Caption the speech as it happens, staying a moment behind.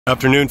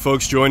Afternoon,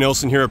 folks. Joy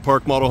Nelson here at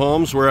Park Model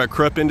Homes. We're at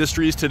Kropf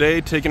Industries today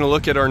taking a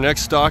look at our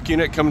next stock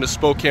unit coming to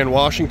Spokane,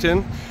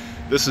 Washington.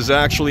 This is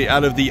actually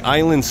out of the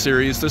Island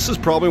series. This is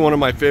probably one of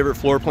my favorite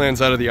floor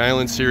plans out of the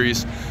Island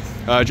series,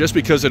 just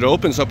because it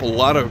opens up a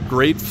lot of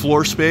great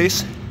floor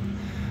space.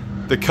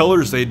 The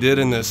colors they did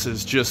in this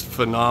is just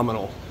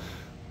phenomenal.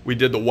 We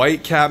did the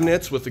white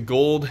cabinets with the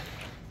gold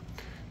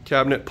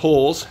cabinet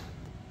pulls.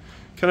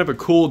 Kind of a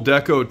cool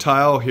deco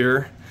tile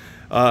here.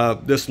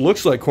 This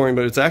looks like corning,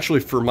 but it's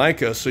actually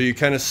Formica, so you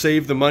kind of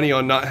save the money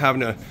on not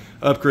having to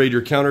upgrade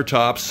your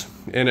countertops,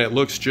 and it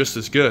looks just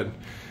as good.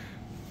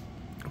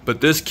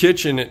 But this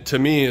kitchen, to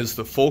me, is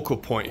the focal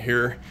point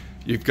here.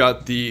 You've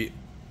got the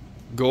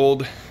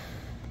gold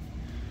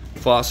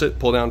faucet,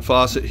 pull-down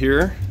faucet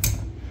here.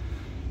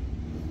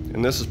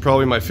 And this is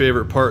probably my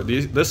favorite part.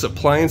 This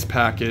appliance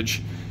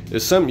package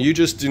is something you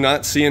just do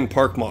not see in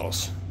park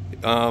models.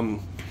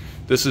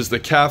 This is the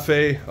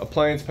Cafe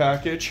appliance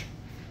package.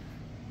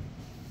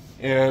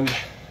 And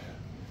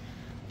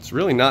it's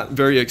really not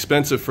very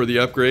expensive for the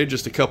upgrade,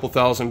 just a couple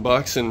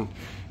 $1,000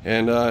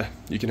 and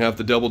you can have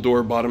the double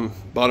door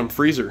bottom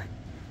freezer.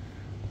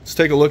 Let's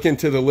take a look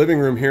into the living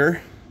room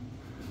here.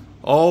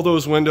 All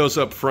those windows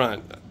up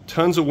front,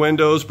 tons of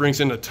windows,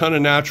 brings in a ton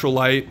of natural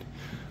light.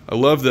 I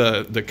love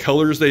the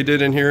colors they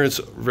did in here. It's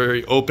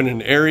very open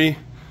and airy.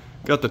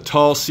 Got the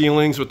tall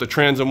ceilings with the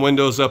transom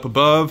windows up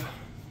above.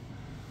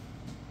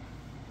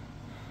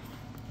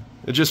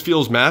 It just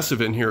feels massive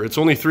in here. It's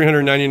only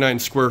 399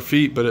 square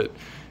feet, but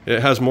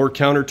it has more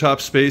countertop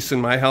space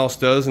than my house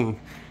does, and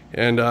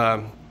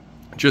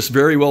just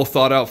very well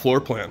thought out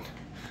floor plan.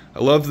 I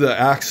love the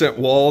accent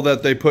wall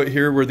that they put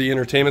here where the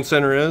entertainment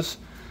center is,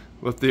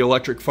 with the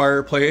electric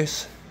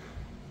fireplace,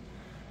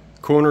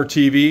 corner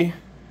TV.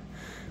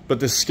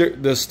 But the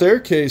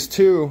staircase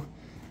too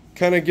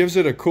kind of gives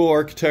it a cool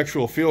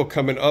architectural feel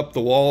coming up the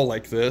wall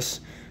like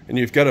this. And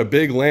you've got a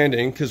big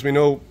landing, because we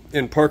know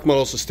in park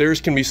models the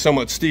stairs can be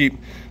somewhat steep,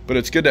 but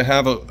it's good to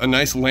have a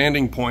nice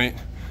landing point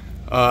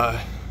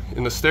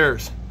in the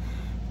stairs.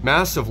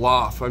 Massive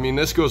loft. I mean,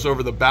 this goes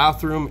over the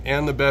bathroom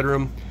and the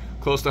bedroom,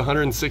 close to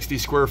 160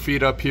 square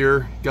feet up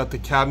here. Got the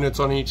cabinets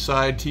on each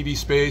side, TV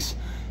space.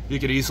 You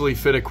could easily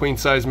fit a queen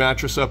size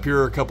mattress up here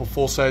or a couple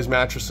full size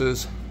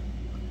mattresses.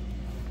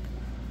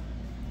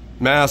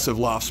 Massive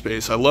loft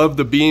space. I love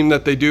the beam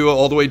that they do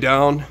all the way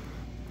down.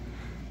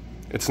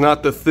 It's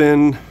not the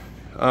thin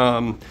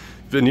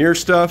veneer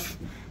stuff.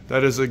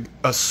 That is a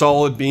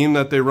solid beam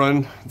that they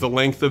run the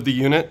length of the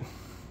unit.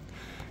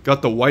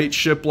 Got the white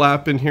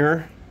shiplap in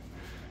here.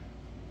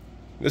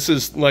 This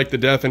is like the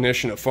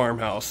definition of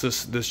farmhouse.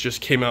 This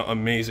just came out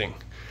amazing.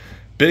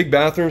 Big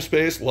bathroom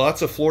space,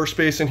 lots of floor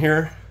space in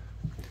here.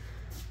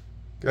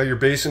 Got your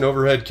basin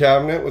overhead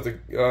cabinet with a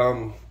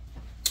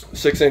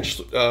 6-inch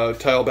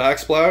tile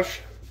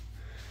backsplash.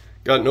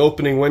 Got an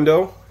opening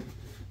window.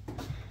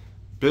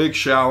 Big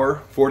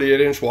shower,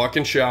 48-inch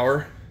walk-in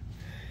shower.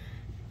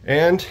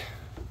 And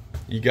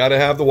you got to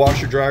have the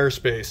washer dryer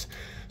space.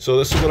 So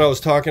this is what I was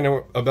talking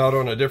about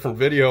on a different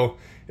video,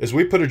 is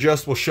we put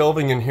adjustable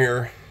shelving in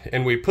here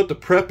and we put the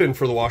prep in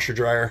for the washer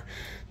dryer.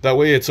 That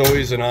way it's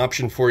always an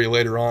option for you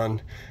later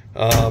on.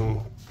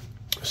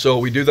 So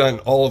we do that in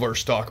all of our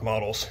stock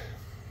models.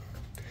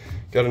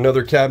 Got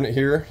another cabinet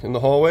here in the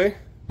hallway.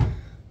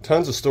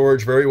 Tons of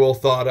storage, very well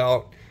thought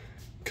out.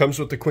 Comes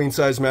with the queen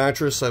size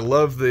mattress. I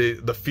love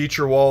the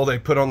feature wall they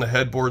put on the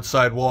headboard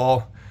side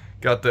wall.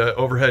 Got the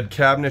overhead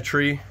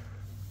cabinetry,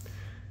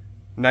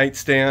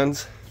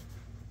 nightstands,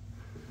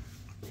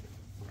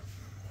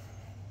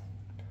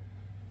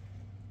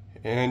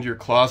 and your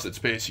closet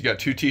space. You got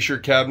 2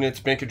 t-shirt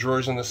cabinets, bank of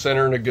drawers in the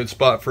center, and a good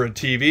spot for a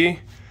TV.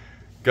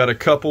 Got a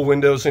couple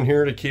windows in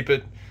here to keep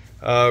it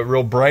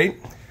real bright.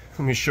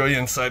 Let me show you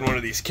inside one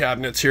of these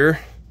cabinets here.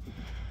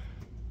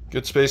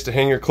 Good space to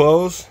hang your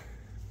clothes.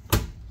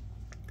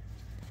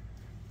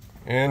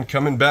 And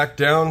coming back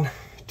down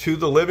to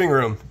the living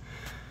room.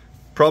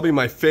 Probably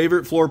my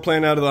favorite floor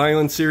plan out of the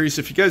Island series.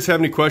 If you guys have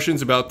any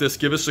questions about this,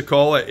 give us a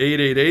call at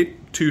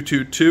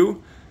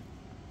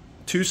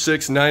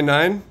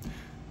 888-222-2699.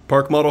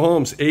 Park Model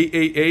Homes,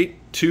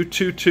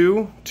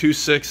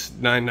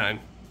 888-222-2699.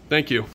 Thank you.